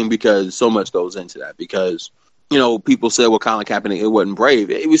interesting thing because so much goes into that because, you know, people said, well, Colin Kaepernick, it wasn't brave.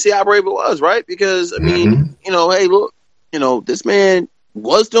 We see how brave it was, right? Because, I mean, you know, hey, look, you know, this man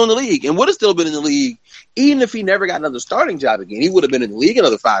was still in the league and would have still been in the league even if he never got another starting job again. He would have been in the league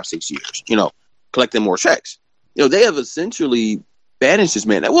another 5-6 years, you know, collecting more checks. You know, they have essentially banished this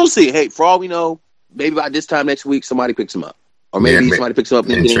man. Now, we'll see. Hey, for all we know, maybe by this time next week, somebody picks him up. Or maybe somebody picks him up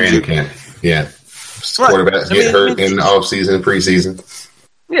in training camp. Yeah. Right. Quarterbacks get hurt in the offseason, preseason.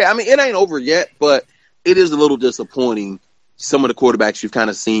 Yeah, I mean, it ain't over yet, but it is a little disappointing. Some of the quarterbacks you've kind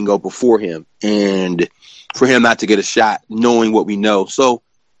of seen go before him, and for him not to get a shot, knowing what we know. So,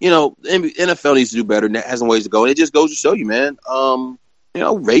 you know, NFL needs to do better, and that has some ways to go. And it just goes to show you, man, you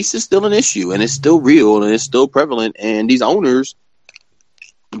know, race is still an issue, and it's still real, and it's still prevalent. And these owners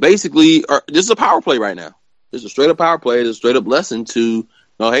basically this is a power play right now. It's a straight-up power play. It's a straight-up lesson to,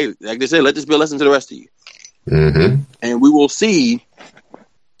 hey, like they said, let this be a lesson to the rest of you. Mm-hmm. And we will see.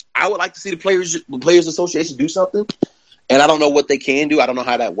 I would like to see the Players Association do something. And I don't know what they can do. I don't know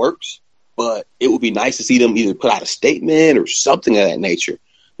how that works. But it would be nice to see them either put out a statement or something of that nature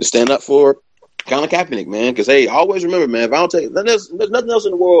to stand up for Colin Kaepernick, man. Because, hey, always remember, man, if I don't tell you, there's nothing else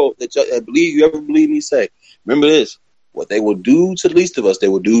in the world that you ever believe me say. Remember this. What they will do to the least of us, they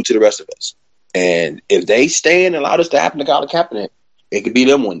will do to the rest of us. And if they stand and allow this to happen to Colin Kaepernick, it could be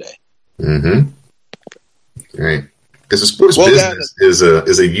them one day. Mm-hmm. Right. Because the sports business is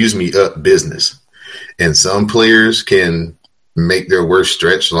a use me up business. And some players can make their worst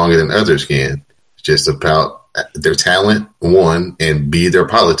stretch longer than others can. It's just about their talent, one, and B, their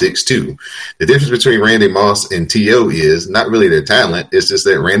politics, two. The difference between Randy Moss and T.O. is not really their talent. It's just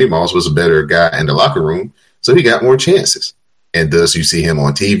that Randy Moss was a better guy in the locker room, so he got more chances. And thus you see him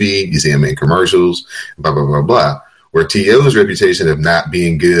on TV, you see him in commercials, blah, blah, blah, blah. Where T.O.'s reputation of not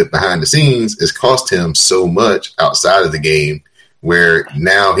being good behind the scenes has cost him so much outside of the game, where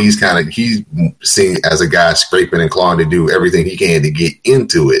now he's seen as a guy scraping and clawing to do everything he can to get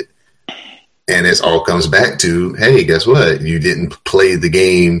into it. And it all comes back to, hey, guess what? You didn't play the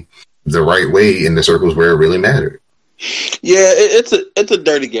game the right way in the circles where it really mattered. Yeah, it's a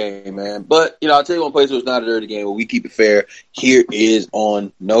dirty game, man. But, I'll tell you one place where it's not a dirty game, where we keep it fair. Here is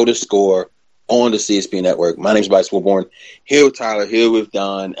on Know the Score on the CSP Network. My name's Bryce Wilborn. Here with Tyler, here with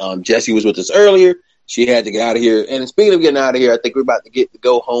Don. Jessie was with us earlier. She had to get out of here. And speaking of getting out of here, I think we're about to get the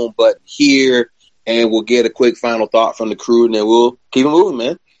go home button here. And we'll get a quick final thought from the crew, and then we'll keep it moving,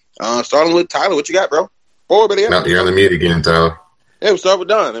 man. Starting with Tyler, what you got, bro? No, you're on the mute again, Tyler. Yeah, we'll start with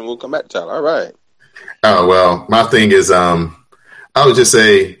Don, and we'll come back to Tyler. All right. Oh, well, my thing is, I would just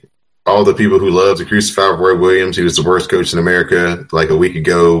say all the people who love to crucify Roy Williams, he was the worst coach in America like a week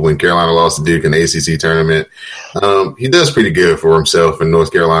ago when Carolina lost to Duke in the ACC tournament. He does pretty good for himself in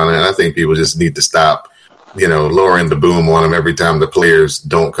North Carolina, and I think people just need to stop, lowering the boom on him every time the players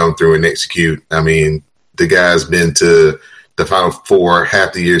don't come through and execute. I mean, the guy's been to the Final Four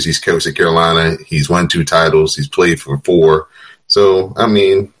half the years he's coached at Carolina. He's won 2 titles. He's played for 4. So, I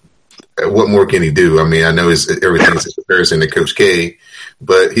mean, what more can he do? I mean, I know everything's in comparison to Coach K,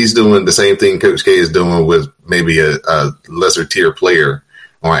 but he's doing the same thing Coach K is doing with maybe a lesser tier player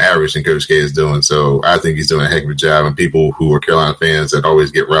on average than Coach K is doing. So I think he's doing a heck of a job. And people who are Carolina fans that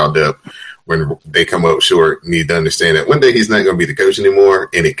always get riled up when they come up short need to understand that one day he's not going to be the coach anymore.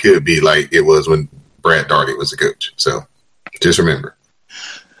 And it could be like it was when Brad Daugherty was the coach. So just remember.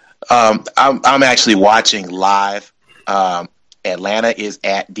 I'm actually watching live. Atlanta is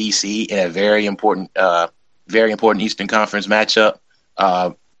at DC in a very important Eastern Conference matchup.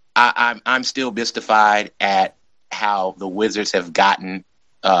 I'm still mystified at how the Wizards have gotten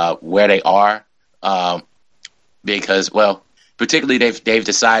where they are, because, well, particularly they've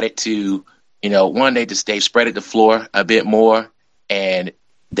decided to, they've spreaded the floor a bit more, and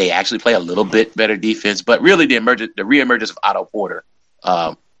they actually play a little bit better defense. But really, the reemergence of Otto Porter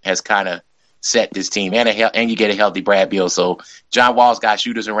has kind of set this team, and you get a healthy Brad Beal. So John Wall's got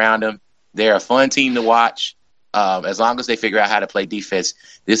shooters around him. They're a fun team to watch. As long as they figure out how to play defense,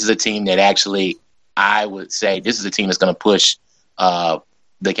 this is a team that actually, I would say, this is a team that's going to push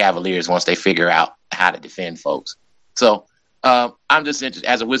the Cavaliers once they figure out how to defend folks. So I'm just interested.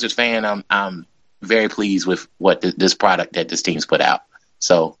 As a Wizards fan, I'm very pleased with what this product that this team's put out.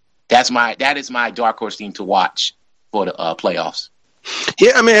 So that is my dark horse team to watch for the playoffs.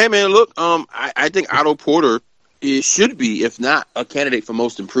 Yeah, I mean, hey, man, look, I think Otto Porter should be, if not a candidate for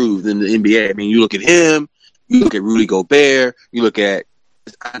most improved in the NBA. I mean, you look at him, you look at Rudy Gobert, you look at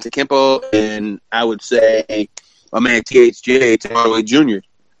Antetokounmpo, and I would say my man THJ, Tim Hardaway Jr.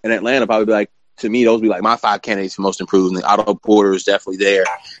 in Atlanta probably be like, to me, those would be like my 5 candidates for most improved. And Otto Porter is definitely there.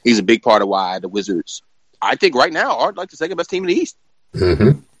 He's a big part of why the Wizards, I think right now, are like the second best team in the East.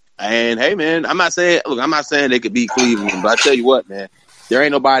 Mm-hmm. And hey, man, I'm not saying they could beat Cleveland, but I tell you what, man, there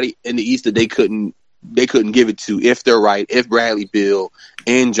ain't nobody in the East that they couldn't give it to if they're right, if Bradley Beal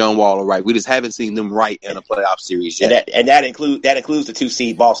and John Wall are right. We just haven't seen them right in a playoff series yet. And that includes the 2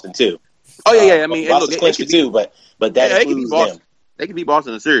 seed Boston too. Oh yeah. I mean, Boston's clinched it too, but that includes them. They can beat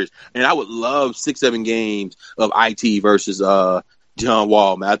Boston in a series, and I would love 6-7 games of IT versus John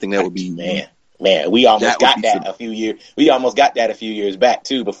Wall. Man, I think that would be man. We almost got that a few years. We almost got that a few years back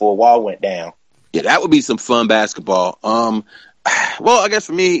too, before Wall went down. Yeah, that would be some fun basketball. Well, I guess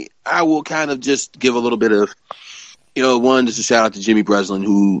for me, I will kind of just give a little bit of, one, just a shout out to Jimmy Breslin,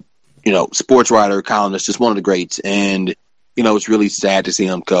 who, sports writer, columnist, just one of the greats. And, it's really sad to see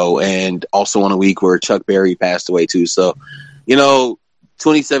him go. And also on a week where Chuck Berry passed away too. So,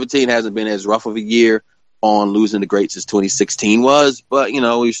 2017 hasn't been as rough of a year on losing the greats as 2016 was. But,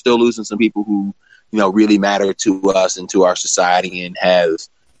 we're still losing some people who, really matter to us and to our society and have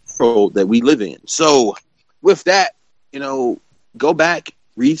role that we live in. So with that, go back,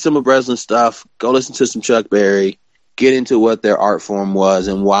 read some of Breslin's stuff, go listen to some Chuck Berry, get into what their art form was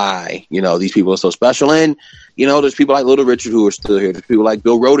and why, these people are so special. And, there's people like Little Richard who are still here. There's people like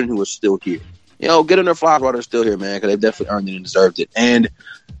Bill Rhoden who are still here. Get in their flowers while they're still here, man, because they've definitely earned it and deserved it. And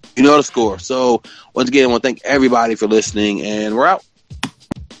you know the score. So once again, I want to thank everybody for listening, and we're out.